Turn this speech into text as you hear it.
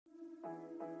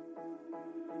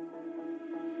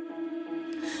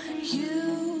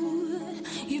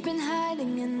You've been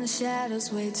hiding in the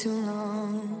shadows way too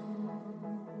long.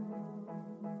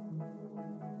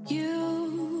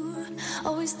 You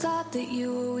always thought that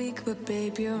you were weak, but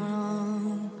babe, you're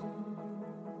wrong.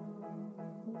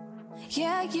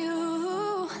 Yeah,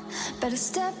 you better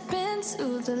step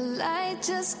into the light,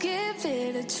 just give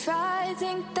it a try.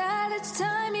 Think that it's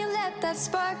time you let that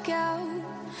spark out.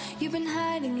 You've been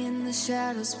hiding in the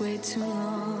shadows way too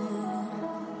long.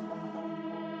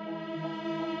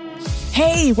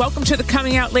 Hey, welcome to the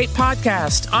Coming Out Late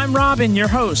podcast. I'm Robin, your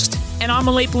host, and I'm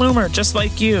a late bloomer just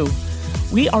like you.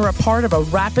 We are a part of a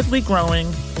rapidly growing,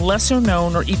 lesser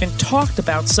known, or even talked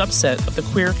about subset of the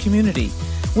queer community.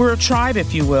 We're a tribe,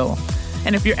 if you will.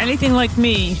 And if you're anything like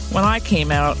me, when I came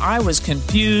out, I was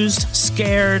confused,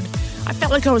 scared. I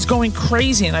felt like I was going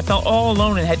crazy and I felt all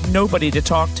alone and had nobody to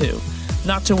talk to.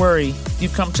 Not to worry,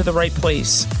 you've come to the right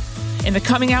place. In the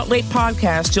Coming Out Late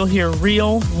podcast, you'll hear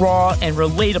real, raw, and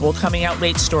relatable coming out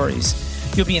late stories.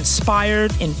 You'll be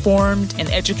inspired, informed, and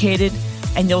educated,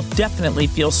 and you'll definitely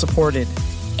feel supported.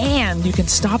 And you can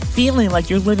stop feeling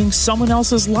like you're living someone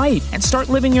else's life and start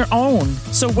living your own.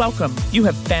 So welcome, you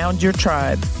have found your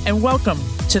tribe. And welcome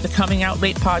to the Coming Out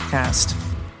Late podcast.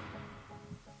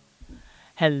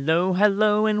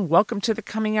 Hello, and welcome to the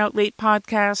Coming Out Late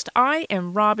podcast. I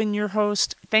am Robin, your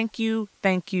host. Thank you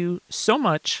so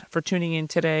much for tuning in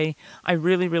today. I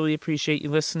really appreciate you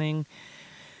listening.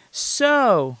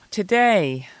 So,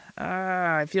 today,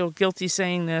 I feel guilty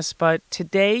saying this, but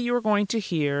today you're going to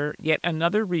hear yet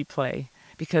another replay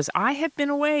because I have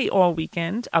been away all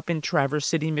weekend up in Traverse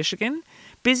City, Michigan,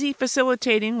 busy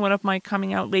facilitating one of my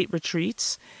Coming Out Late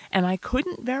retreats, and I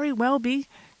couldn't very well be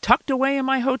tucked away in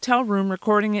my hotel room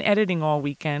recording and editing all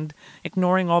weekend,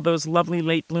 ignoring all those lovely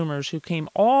late bloomers who came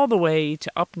all the way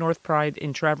to Up North Pride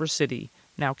in Traverse City.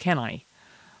 Now, can I?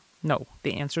 No,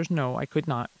 the answer is no, I could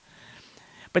not.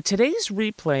 But today's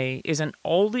replay is an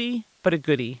oldie but a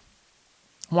goodie.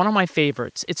 One of my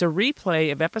favorites. It's a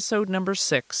replay of episode number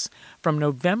 6 from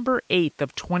November 8th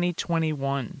of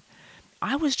 2021.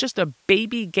 I was just a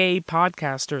baby gay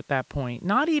podcaster at that point,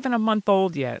 not even a month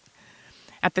old yet.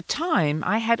 At the time,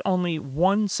 I had only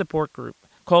one support group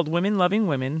called Women Loving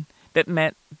Women that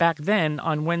met back then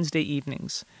on Wednesday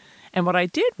evenings. And what I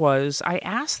did was I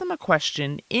asked them a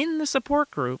question in the support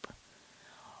group.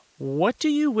 What do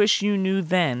you wish you knew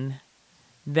then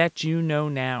that you know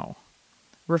now?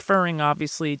 Referring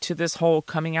obviously to this whole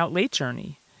coming out late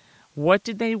journey. What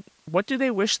do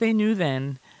they wish they knew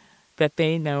then that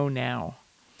they know now?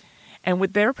 And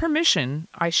with their permission,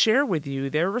 I share with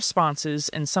you their responses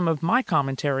and some of my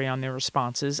commentary on their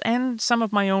responses and some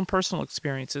of my own personal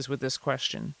experiences with this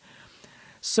question.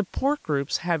 Support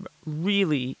groups have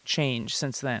really changed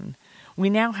since then. We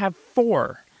now have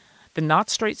 4. The Not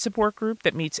Straight support group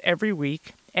that meets every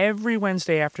week, every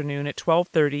Wednesday afternoon at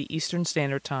 12:30 Eastern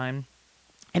Standard Time.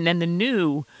 And then the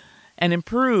new and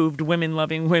improved Women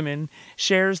Loving Women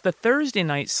shares the Thursday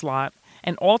night slot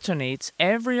and alternates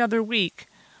every other week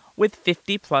with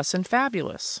 50 Plus and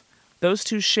Fabulous. Those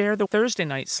two share the Thursday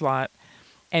night slot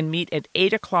and meet at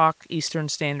 8 o'clock Eastern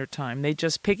Standard Time. They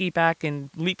just piggyback and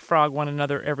leapfrog one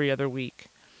another every other week.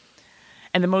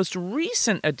 And the most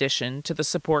recent addition to the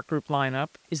support group lineup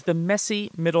is the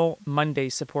Messy Middle Monday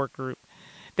support group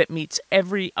that meets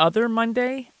every other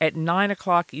Monday at 9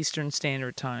 o'clock Eastern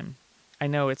Standard Time. I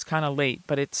know it's kind of late,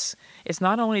 but it's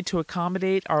not only to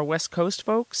accommodate our West Coast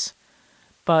folks,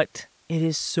 but it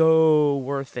is so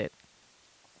worth it.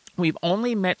 We've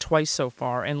only met twice so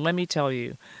far, and let me tell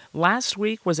you, last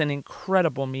week was an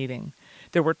incredible meeting.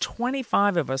 There were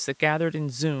 25 of us that gathered in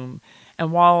Zoom,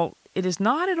 and while it is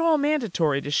not at all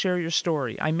mandatory to share your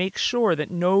story, I make sure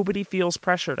that nobody feels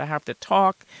pressure to have to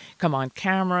talk, come on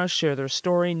camera, share their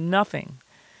story, nothing.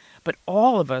 But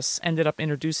all of us ended up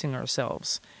introducing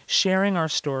ourselves, sharing our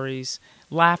stories,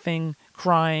 laughing,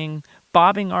 crying,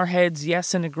 bobbing our heads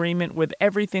yes in agreement with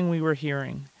everything we were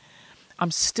hearing.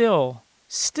 I'm still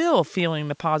feeling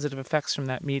the positive effects from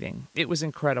that meeting. It was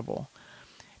incredible.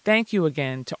 Thank you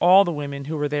again to all the women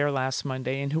who were there last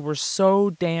Monday and who were so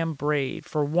damn brave.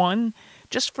 For one,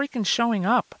 just freaking showing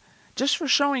up. Just for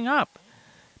showing up.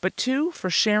 But 2, for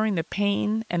sharing the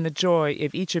pain and the joy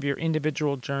of each of your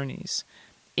individual journeys.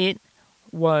 It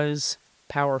was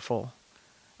powerful.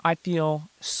 I feel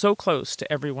so close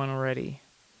to everyone already.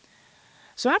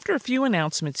 So after a few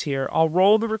announcements here, I'll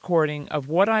roll the recording of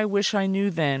what I wish I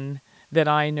knew then that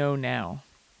I know now.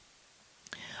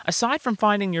 Aside from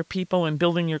finding your people and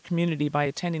building your community by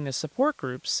attending the support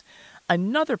groups,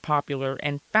 another popular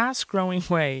and fast-growing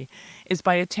way is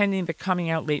by attending the Coming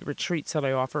Out Late retreats that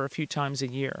I offer a few times a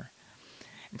year.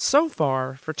 And so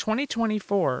far, for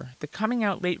 2024, the Coming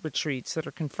Out Late retreats that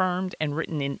are confirmed and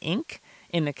written in ink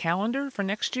in the calendar for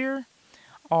next year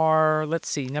are, let's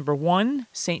see, number 1,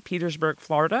 St. Petersburg,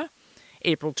 Florida,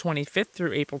 April 25th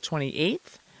through April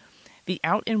 28th. The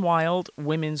Out in Wild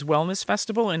Women's Wellness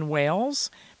Festival in Wales,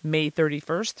 May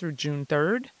 31st through June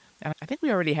 3rd. And I think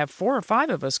we already have 4 or 5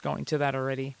 of us going to that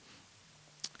already.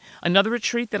 Another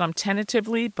retreat that I'm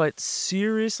tentatively but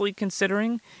seriously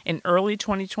considering in early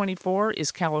 2024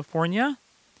 is California.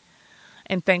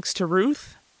 And thanks to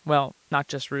Ruth, well, not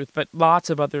just Ruth, but lots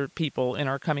of other people in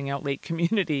our Coming Out Late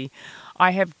community,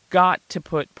 I have got to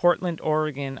put Portland,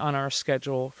 Oregon on our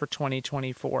schedule for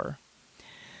 2024.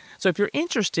 So if you're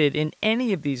interested in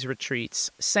any of these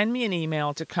retreats, send me an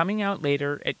email to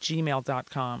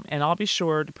comingoutlater@gmail.com, and I'll be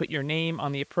sure to put your name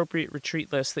on the appropriate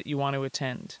retreat list that you want to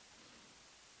attend.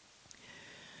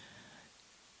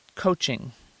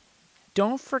 Coaching.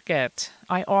 Don't forget,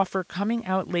 I offer Coming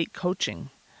Out Late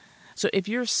coaching. So if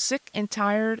you're sick and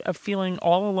tired of feeling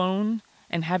all alone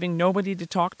and having nobody to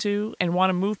talk to and want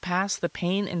to move past the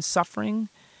pain and suffering,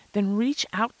 then reach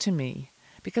out to me,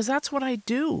 because that's what I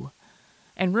do.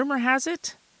 And rumor has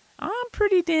it, I'm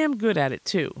pretty damn good at it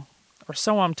too. Or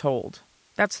so I'm told.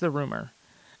 That's the rumor.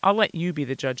 I'll let you be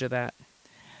the judge of that.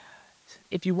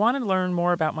 If you want to learn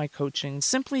more about my coaching,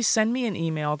 simply send me an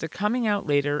email to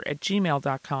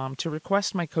comingoutlater@gmail.com to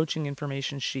request my coaching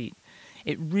information sheet.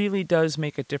 It really does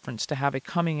make a difference to have a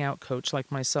coming out coach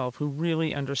like myself who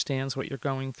really understands what you're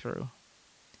going through.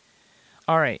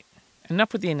 All right,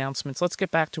 enough with the announcements. Let's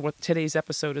get back to what today's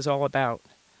episode is all about.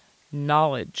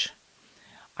 Knowledge.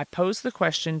 I posed the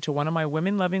question to one of my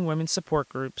women-loving women support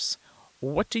groups,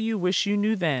 what do you wish you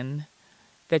knew then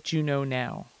that you know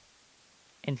now?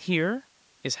 And here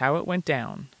is how it went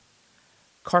down.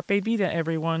 Carpe Vita,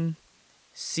 everyone.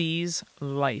 Seize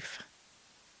life.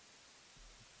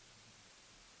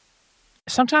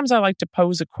 Sometimes I like to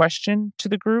pose a question to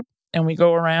the group, and we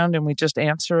go around and we just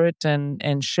answer it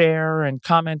and share and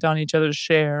comment on each other's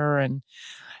share. And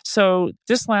so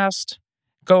this last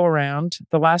go around,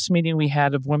 the last meeting we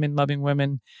had of Women Loving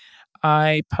Women,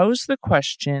 I posed the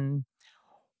question,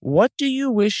 what do you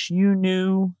wish you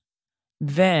knew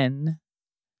then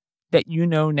that you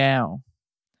know now?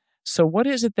 So what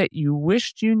is it that you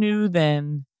wished you knew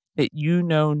then that you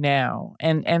know now?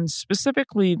 And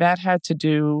specifically that had to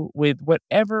do with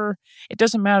whatever, it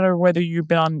doesn't matter whether you've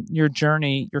been on your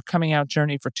journey, your coming out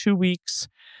journey for 2 weeks,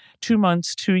 2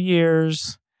 months, 2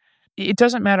 years. It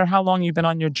doesn't matter how long you've been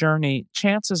on your journey.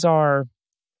 Chances are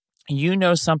you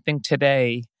know something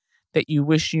today that you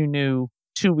wish you knew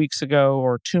 2 weeks ago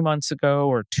or 2 months ago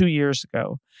or 2 years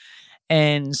ago.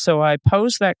 And so I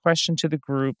posed that question to the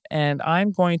group, and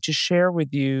I'm going to share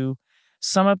with you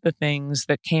some of the things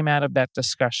that came out of that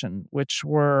discussion, which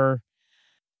were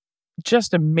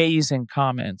just amazing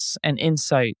comments and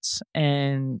insights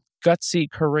and gutsy,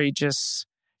 courageous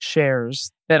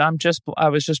shares that I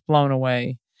was just blown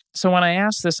away. So when I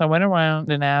asked this, I went around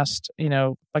and asked,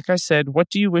 like I said, what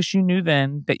do you wish you knew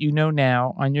then that you know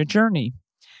now on your journey?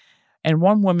 And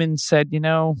one woman said,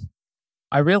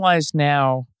 I realize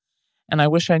now, and I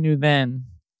wish I knew then,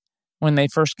 when they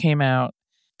first came out,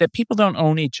 that people don't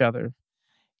own each other,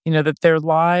 that their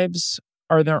lives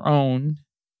are their own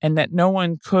and that no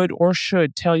one could or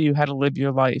should tell you how to live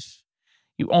your life.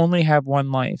 You only have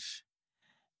one life.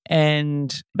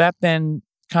 And that then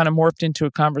kind of morphed into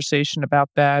a conversation about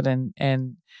that.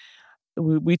 And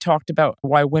we talked about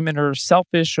why women are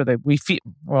selfish or that we feel,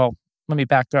 well, let me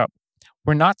back up.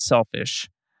 We're not selfish.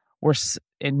 We're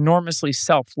enormously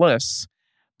selfless,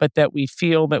 but that we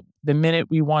feel that the minute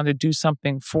we want to do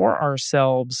something for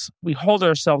ourselves, we hold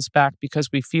ourselves back because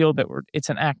we feel that it's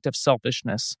an act of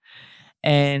selfishness.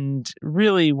 And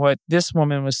really what this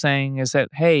woman was saying is that,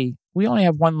 hey, we only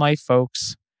have one life,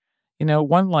 folks,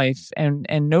 one life, and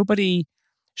nobody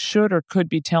should or could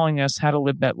be telling us how to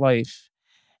live that life.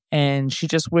 And she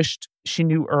just wished she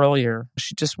knew earlier.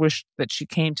 She just wished that she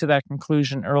came to that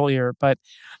conclusion earlier. But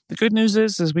the good news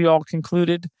is we all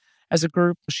concluded as a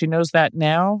group, she knows that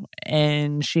now,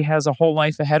 and she has a whole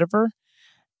life ahead of her.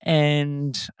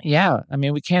 And yeah,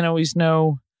 we can't always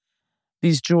know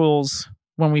these jewels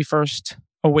when we first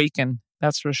awaken.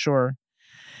 That's for sure.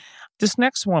 This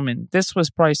next woman, this was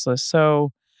priceless.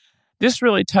 So this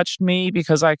really touched me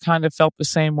because I kind of felt the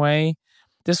same way.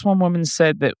 This one woman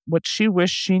said that what she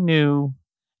wished she knew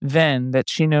then that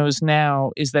she knows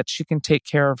now is that she can take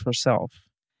care of herself.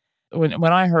 When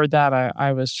I heard that,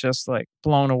 I was just like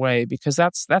blown away because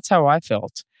that's how I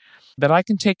felt. That I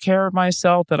can take care of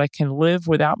myself, that I can live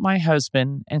without my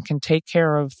husband and can take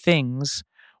care of things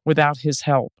without his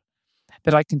help.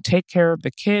 that I can take care of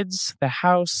the kids, the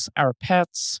house, our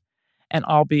pets, and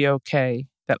I'll be okay,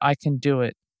 that I can do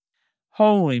it.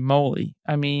 Holy moly.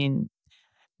 I mean,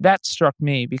 that struck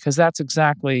me because that's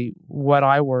exactly what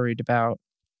I worried about.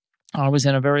 I was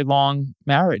in a very long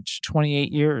marriage,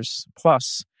 28 years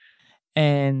plus,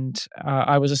 and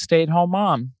I was a stay-at-home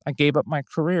mom. I gave up my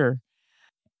career.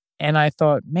 And I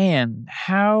thought, man,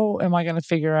 how am I going to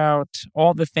figure out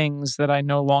all the things that I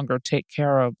no longer take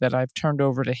care of that I've turned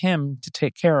over to him to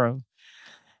take care of?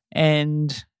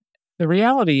 And the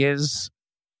reality is,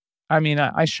 I mean,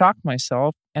 I shocked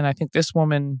myself. And I think this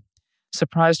woman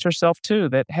surprised herself too,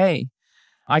 that, hey,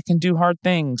 I can do hard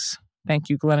things. Thank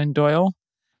you, Glennon Doyle.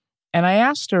 And I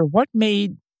asked her, what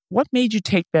made you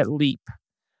take that leap?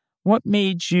 What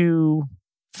made you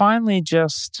finally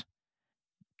just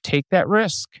take that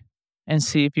risk and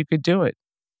see if you could do it?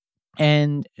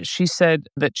 And she said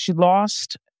that she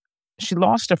lost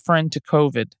a friend to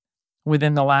COVID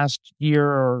within the last year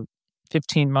or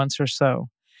 15 months or so.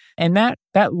 And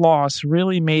that loss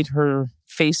really made her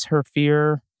face her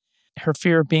fear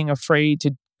of being afraid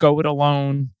to go it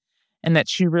alone, and that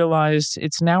she realized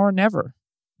it's now or never,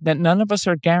 that none of us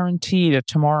are guaranteed a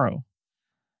tomorrow.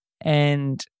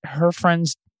 And her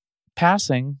friend's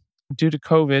passing due to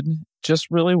COVID just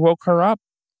really woke her up.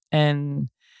 And,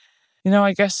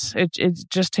 I guess it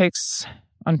just takes,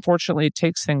 unfortunately, it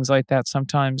takes things like that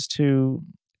sometimes to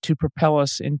propel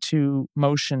us into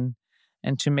motion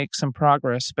and to make some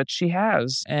progress. But she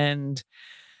has. And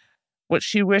what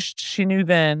she wished she knew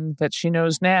then that she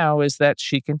knows now is that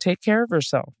she can take care of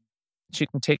herself. She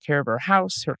can take care of her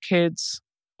house, her kids,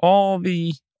 all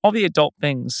the adult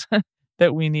things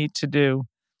that we need to do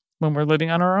when we're living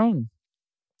on our own.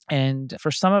 And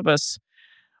for some of us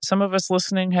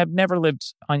listening have never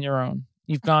lived on your own.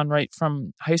 You've gone right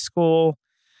from high school,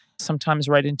 sometimes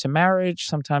right into marriage.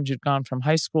 Sometimes you've gone from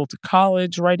high school to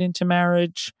college, right into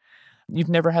marriage. You've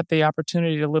never had the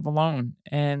opportunity to live alone.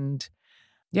 And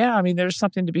yeah, I mean, there's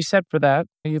something to be said for that.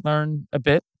 You learn a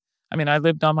bit. I mean, I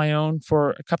lived on my own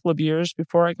for a couple of years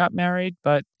before I got married,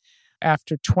 but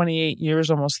after 28 years,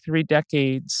 almost 3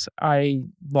 decades, I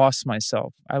lost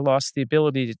myself. I lost the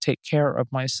ability to take care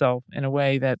of myself in a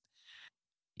way that,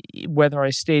 whether I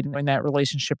stayed in that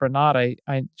relationship or not, I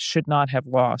should not have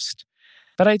lost.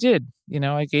 But I did.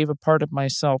 I gave a big part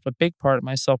of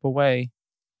myself away,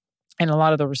 and a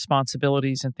lot of the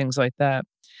responsibilities and things like that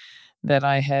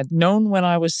I had known when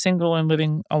I was single and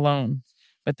living alone,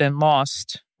 but then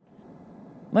lost.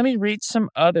 Let me read some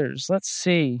others. Let's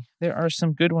see. There are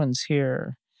some good ones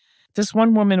here. This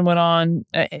one woman went on.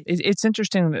 It's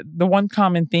interesting that the one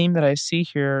common theme that I see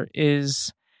here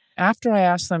is, after I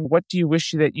ask them, what do you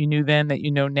wish that you knew then that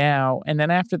you know now? And then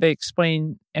after they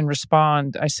explain and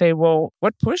respond, I say, well,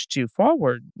 what pushed you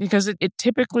forward? Because it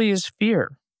typically is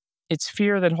fear. It's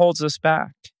fear that holds us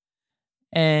back.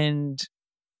 And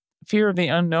fear of the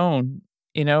unknown,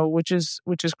 which is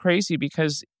crazy,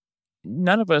 because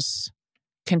none of us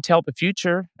can tell the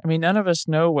future. I mean, none of us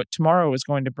know what tomorrow is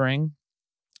going to bring.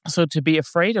 So to be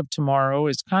afraid of tomorrow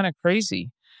is kind of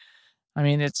crazy. I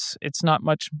mean, it's not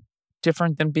much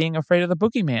different than being afraid of the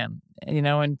boogeyman,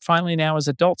 and finally now as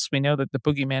adults, we know that the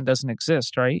boogeyman doesn't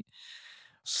exist, right?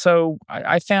 So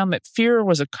I found that fear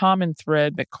was a common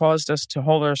thread that caused us to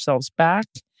hold ourselves back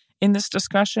in this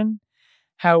discussion.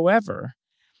 However,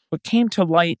 what came to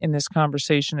light in this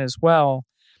conversation as well,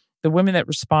 the women that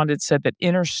responded said that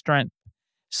inner strength,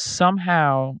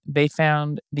 somehow they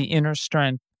found the inner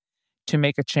strength to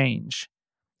make a change.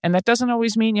 And that doesn't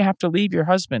always mean you have to leave your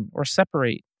husband or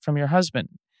separate from your husband,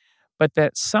 but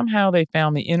that somehow they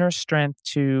found the inner strength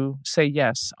to say,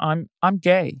 yes, I'm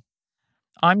gay.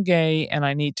 I'm gay and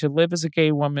I need to live as a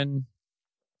gay woman.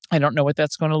 I don't know what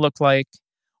that's going to look like.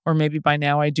 Or maybe by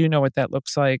now I do know what that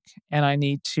looks like, and I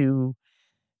need to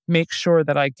make sure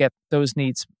that I get those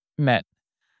needs met.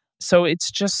 So it's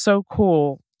just so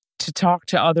cool to talk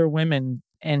to other women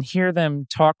and hear them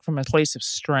talk from a place of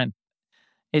strength.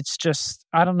 It's just,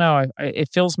 I don't know, it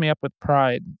fills me up with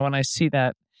pride when I see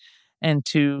that, and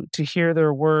to hear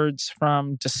their words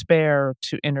from despair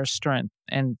to inner strength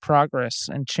and progress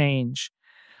and change.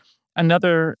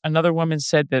 Another woman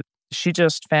said that she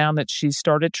just found that she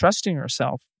started trusting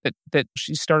herself, that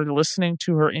she started listening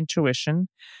to her intuition.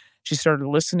 She started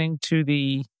listening to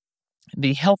the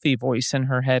healthy voice in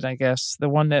her head, I guess, the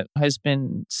one that has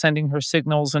been sending her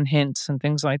signals and hints and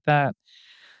things like that.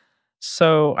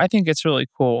 So I think it's really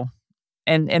cool.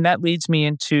 And that leads me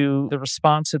into the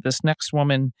response of this next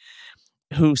woman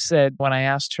who said, when I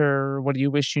asked her, what do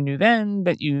you wish you knew then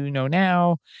that you know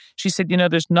now? She said,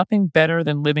 there's nothing better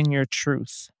than living your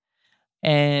truth.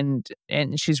 And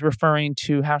she's referring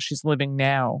to how she's living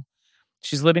now.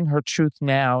 She's living her truth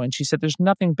now. And she said, there's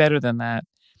nothing better than that.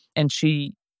 And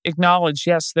she acknowledged,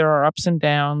 yes, there are ups and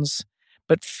downs,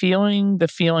 but feeling the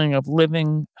feeling of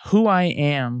living who I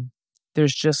am,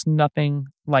 there's just nothing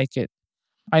like it.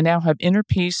 I now have inner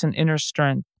peace and inner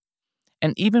strength.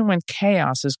 And even when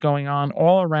chaos is going on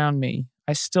all around me,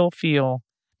 I still feel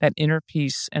that inner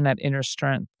peace and that inner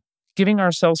strength. Giving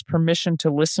ourselves permission to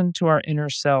listen to our inner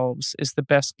selves is the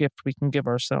best gift we can give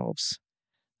ourselves.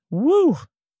 Woo!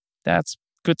 That's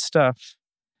good stuff.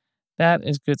 That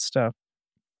is good stuff.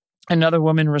 Another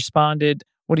woman responded,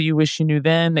 what do you wish you knew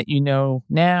then that you know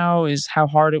now is how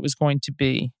hard it was going to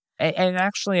be? And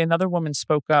actually, another woman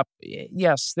spoke up.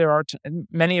 Yes, there are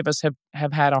many of us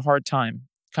have had a hard time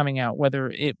coming out, whether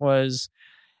it was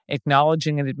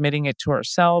acknowledging and admitting it to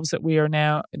ourselves that we are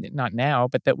now, not now,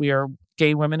 but that we are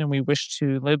gay women and we wish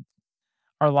to live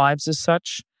our lives as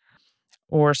such.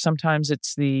 Or sometimes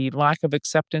it's the lack of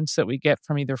acceptance that we get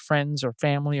from either friends or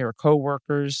family or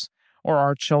coworkers or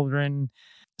our children.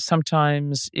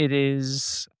 Sometimes it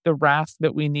is the wrath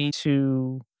that we need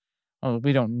to, well,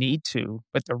 we don't need to,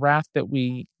 but the wrath that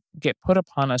we get put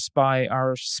upon us by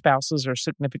our spouses or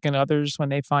significant others when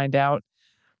they find out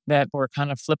that we're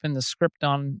kind of flipping the script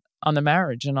on the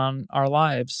marriage and on our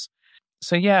lives.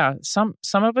 So yeah, some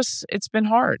of us, it's been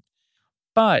hard.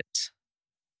 But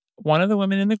one of the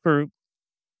women in the group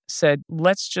said,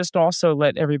 let's just also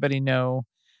let everybody know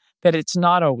that it's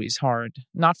not always hard,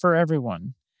 not for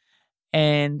everyone.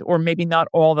 And, or maybe not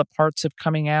all the parts of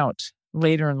coming out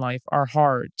later in life are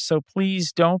hard. So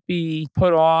please don't be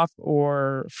put off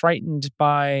or frightened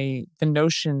by the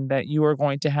notion that you are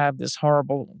going to have this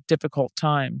horrible, difficult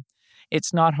time.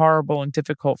 It's not horrible and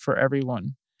difficult for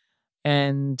everyone.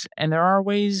 And there are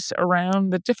ways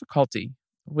around the difficulty,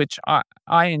 which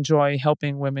I enjoy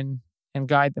helping women and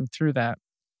guide them through that.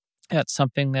 That's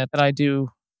something that I do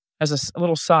as a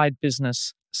little side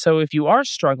business. So if you are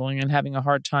struggling and having a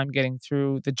hard time getting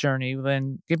through the journey,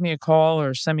 then give me a call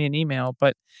or send me an email.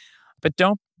 But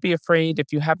don't be afraid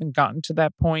if you haven't gotten to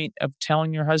that point of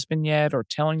telling your husband yet or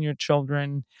telling your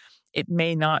children. It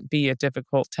may not be a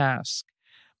difficult task.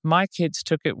 My kids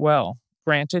took it well.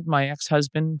 Granted, my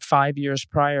ex-husband, 5 years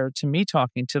prior to me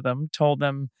talking to them, told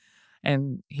them,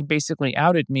 and he basically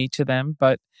outed me to them,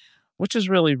 but which is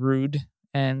really rude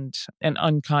and an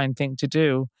unkind thing to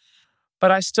do.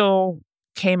 But I still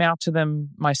came out to them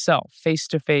myself, face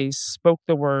to face, spoke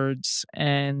the words,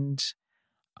 and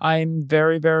I'm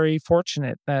very, very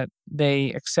fortunate that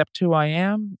they accept who I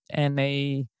am and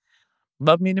they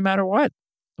love me no matter what,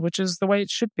 which is the way it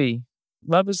should be.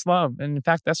 Love is love. And in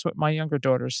fact, that's what my younger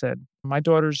daughter said. My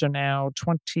daughters are now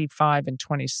 25 and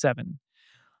 27.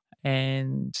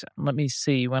 And let me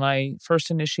see, when I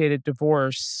first initiated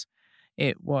divorce,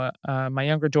 it was my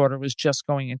younger daughter was just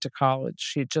going into college.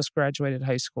 She had just graduated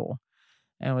high school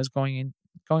and was going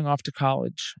off to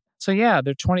college. So yeah,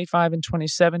 they're 25 and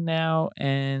 27 now,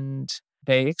 and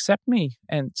they accept me.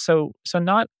 And so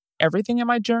not everything in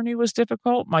my journey was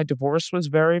difficult. My divorce was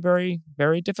very, very,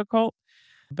 very difficult,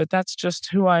 but that's just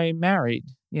who I married,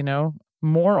 you know.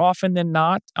 More often than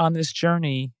not on this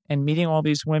journey and meeting all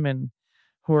these women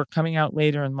who are coming out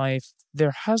later in life,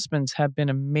 their husbands have been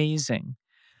amazing.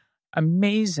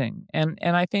 Amazing. And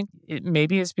I think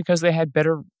maybe it's because they had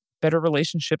better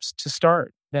relationships to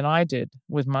start than I did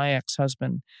with my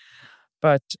ex-husband.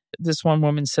 But this one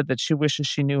woman said that she wishes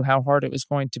she knew how hard it was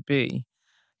going to be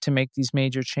to make these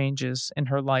major changes in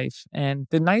her life. And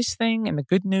the nice thing and the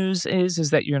good news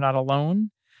is that you're not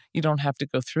alone. You don't have to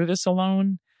go through this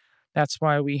alone. That's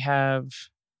why we have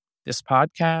this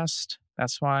podcast.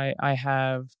 That's why I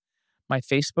have my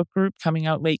Facebook group Coming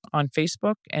Out Late on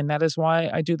Facebook. And that is why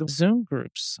I do the Zoom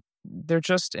groups. They're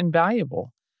just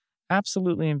invaluable,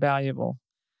 absolutely invaluable.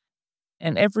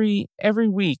 And every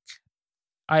week,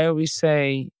 I always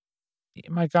say,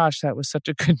 my gosh, that was such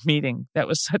a good meeting. That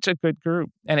was such a good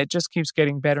group. And it just keeps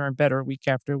getting better and better week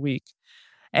after week.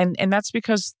 And that's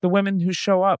because the women who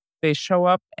show up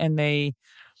and they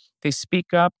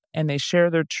speak up and they share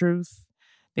their truth.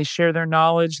 They share their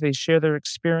knowledge, they share their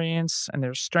experience and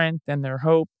their strength and their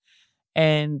hope.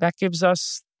 And that gives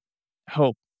us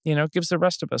hope, it gives the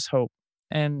rest of us hope.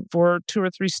 And if we're 2 or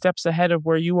 3 steps ahead of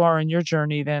where you are in your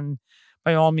journey, then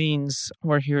by all means,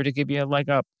 we're here to give you a leg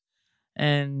up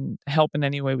and help in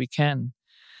any way we can.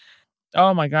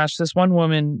 Oh my gosh, this one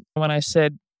woman, when I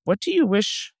said, what do you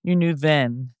wish you knew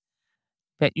then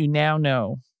that you now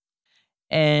know?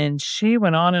 And she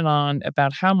went on and on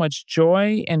about how much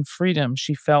joy and freedom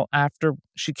she felt after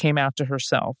she came out to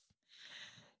herself.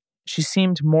 She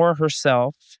seemed more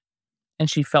herself and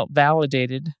she felt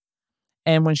validated.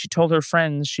 And when she told her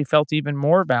friends, she felt even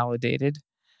more validated.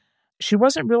 She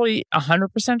wasn't really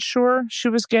 100% sure she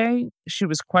was gay. She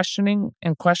was questioning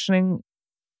and questioning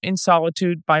in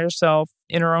solitude by herself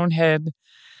in her own head.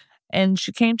 And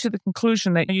she came to the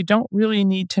conclusion that you don't really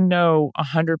need to know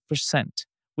 100%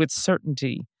 with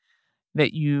certainty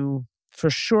that you for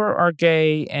sure are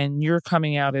gay and you're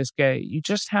coming out as gay. You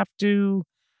just have to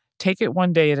take it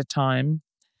one day at a time.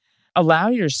 Allow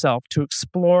yourself to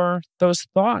explore those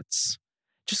thoughts.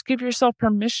 Just give yourself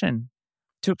permission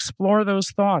to explore those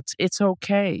thoughts. It's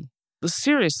okay.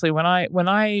 Seriously, when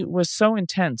I was so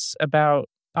intense about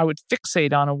I would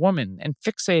fixate on a woman and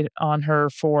fixate on her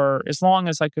for as long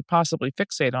as I could possibly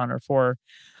fixate on her for.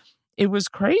 It was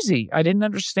crazy. I didn't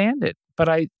understand it, but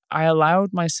I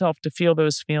allowed myself to feel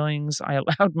those feelings. I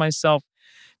allowed myself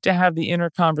to have the inner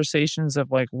conversations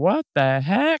of like, what the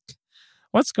heck?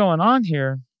 What's going on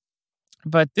here?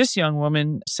 But this young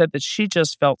woman said that she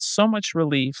just felt so much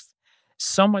relief,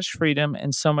 so much freedom,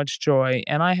 and so much joy.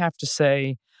 And I have to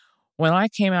say, when I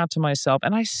came out to myself,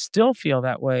 and I still feel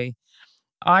that way,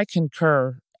 I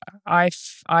concur. I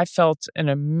felt an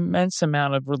immense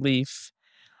amount of relief.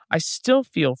 I still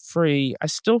feel free. I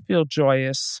still feel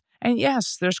joyous. And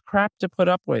yes, there's crap to put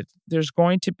up with. There's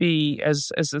going to be,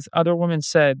 as this other woman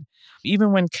said,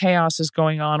 even when chaos is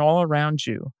going on all around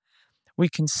you, we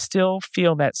can still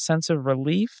feel that sense of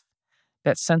relief,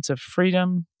 that sense of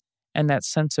freedom, and that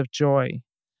sense of joy.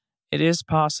 It is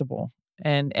possible.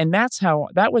 And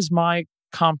that was my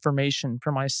confirmation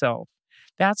for myself.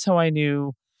 That's how I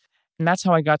knew, and that's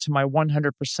how I got to my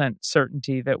 100%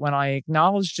 certainty that when I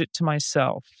acknowledged it to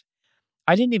myself,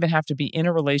 I didn't even have to be in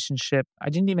a relationship. I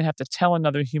didn't even have to tell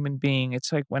another human being.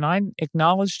 It's like when I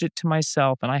acknowledged it to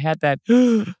myself and I had that,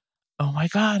 oh my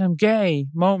God, I'm gay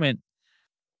moment,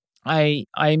 I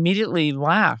immediately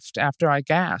laughed after I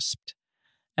gasped.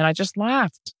 And I just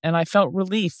laughed and I felt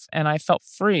relief and I felt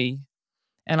free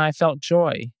and I felt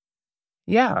joy.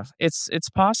 Yeah, it's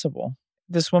possible.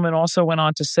 This woman also went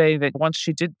on to say that once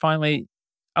she did finally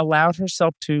allowed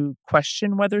herself to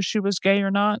question whether she was gay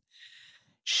or not,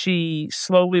 she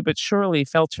slowly but surely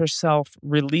felt herself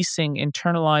releasing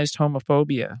internalized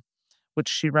homophobia, which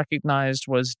she recognized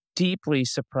was deeply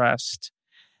suppressed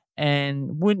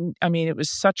and it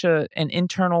was such an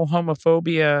internal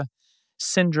homophobia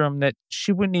syndrome that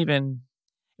she wouldn't even,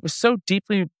 it was so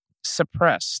deeply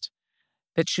suppressed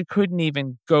that she couldn't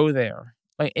even go there.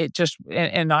 Like it just,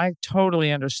 and I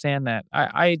totally understand that.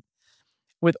 I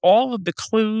with all of the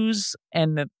clues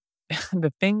and the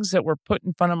the things that were put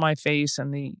in front of my face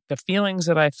and the feelings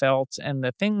that I felt and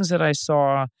the things that I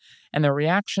saw and the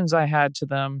reactions I had to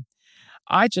them,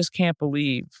 I just can't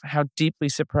believe how deeply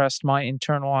suppressed my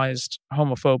internalized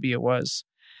homophobia was.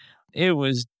 It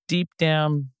was deep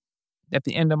down at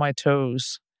the end of my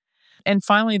toes. And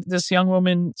finally, this young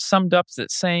woman summed up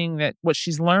that saying that what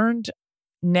she's learned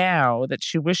now that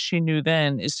she wished she knew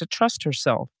then is to trust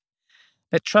herself,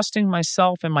 that trusting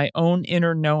myself and my own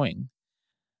inner knowing,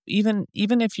 even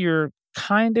if you're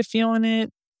kind of feeling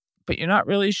it, but you're not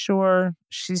really sure,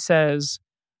 she says,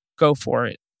 go for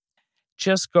it.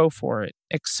 Just go for it.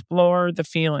 Explore the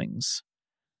feelings.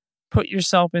 Put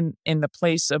yourself in the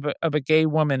place of a gay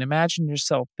woman. Imagine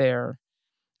yourself there.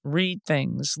 Read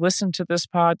things. Listen to this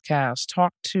podcast.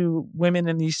 Talk to women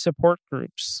in these support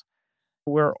groups.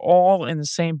 We're all in the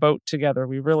same boat together.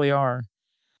 We really are.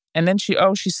 And then she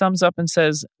sums up and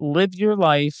says, live your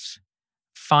life,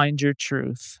 find your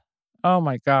truth. Oh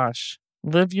my gosh.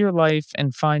 Live your life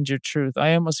and find your truth.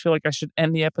 I almost feel like I should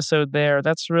end the episode there.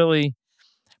 That's really,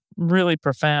 really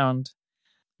profound.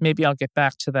 Maybe I'll get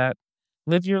back to that.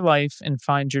 Live your life and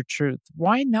find your truth.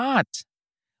 Why not?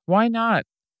 Why not?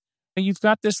 You've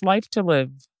got this life to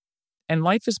live, and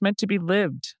life is meant to be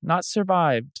lived, not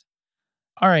survived.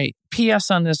 All right.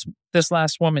 P.S. on this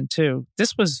last woman too.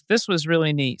 This was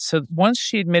really neat. So once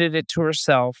she admitted it to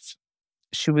herself,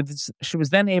 she was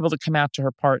then able to come out to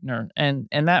her partner, and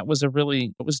that was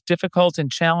it was difficult and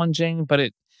challenging, but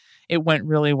it went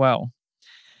really well.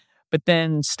 But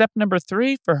then step number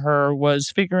 3 for her was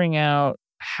figuring out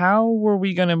how were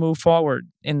we going to move forward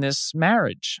in this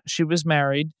marriage. She was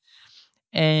married,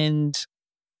 and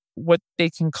what they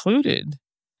concluded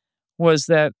was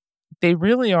that they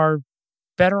really are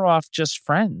better off just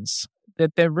friends,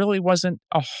 that there really wasn't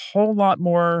a whole lot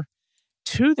more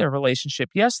to their relationship.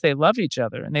 Yes, they love each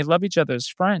other and they love each other as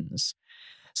friends.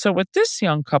 So what this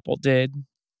young couple did,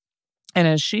 and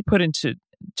as she put into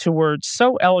words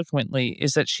so eloquently,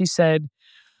 is that she said,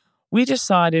 we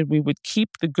decided we would keep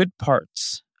the good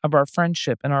parts of our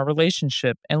friendship and our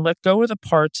relationship and let go of the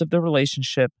parts of the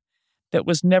relationship that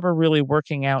was never really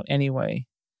working out anyway.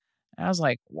 I was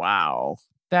like, wow,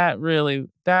 that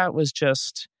was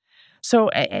just So,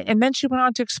 and then she went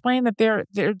on to explain that they're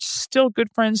still good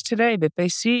friends today, that they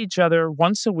see each other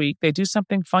once a week. They do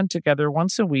something fun together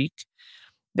once a week.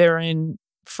 They're in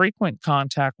frequent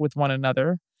contact with one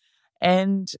another.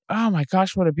 And oh my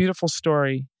gosh, what a beautiful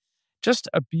story. Just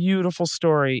a beautiful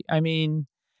story. I mean,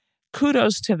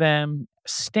 kudos to them,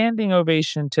 standing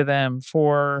ovation to them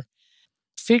for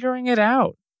figuring it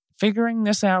out, figuring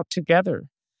this out together.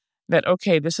 That,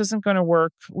 okay, this isn't going to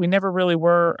work. We never really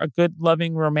were a good,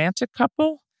 loving, romantic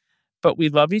couple, but we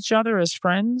love each other as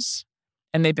friends,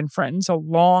 and they've been friends a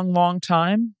long, long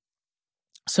time.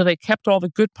 So they kept all the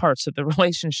good parts of the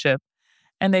relationship,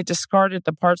 and they discarded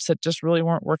the parts that just really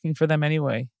weren't working for them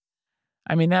anyway.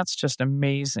 I mean, that's just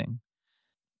amazing.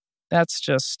 I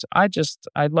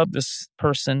love this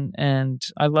person, and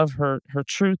I love her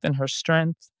truth and her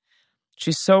strength.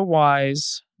 She's so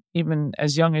wise, even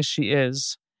as young as she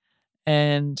is.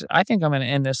 And I think I'm going to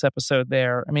end this episode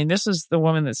there. I mean, this is the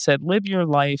woman that said, live your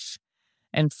life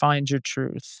and find your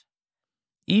truth.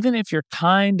 Even if you're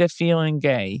kind of feeling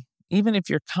gay, even if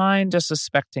you're kind of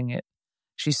suspecting it,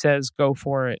 she says, go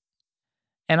for it.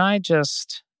 And I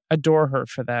just adore her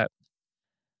for that.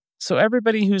 So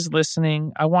everybody who's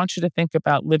listening, I want you to think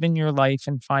about living your life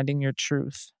and finding your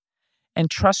truth. And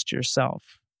trust yourself.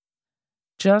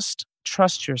 Just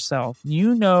trust yourself.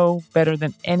 You know better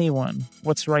than anyone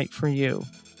what's right for you.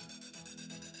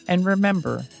 And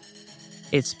remember,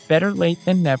 it's better late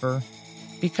than never,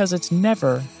 because it's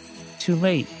never too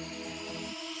late.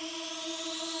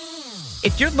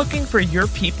 If you're looking for your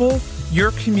people,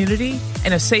 your community,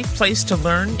 and a safe place to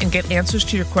learn and get answers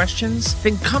to your questions,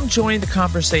 then come join the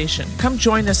conversation. Come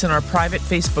join us in our private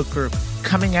Facebook group,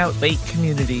 Coming Out Late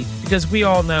Community, because we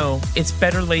all know it's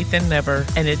better late than never,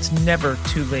 and it's never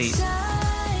too late.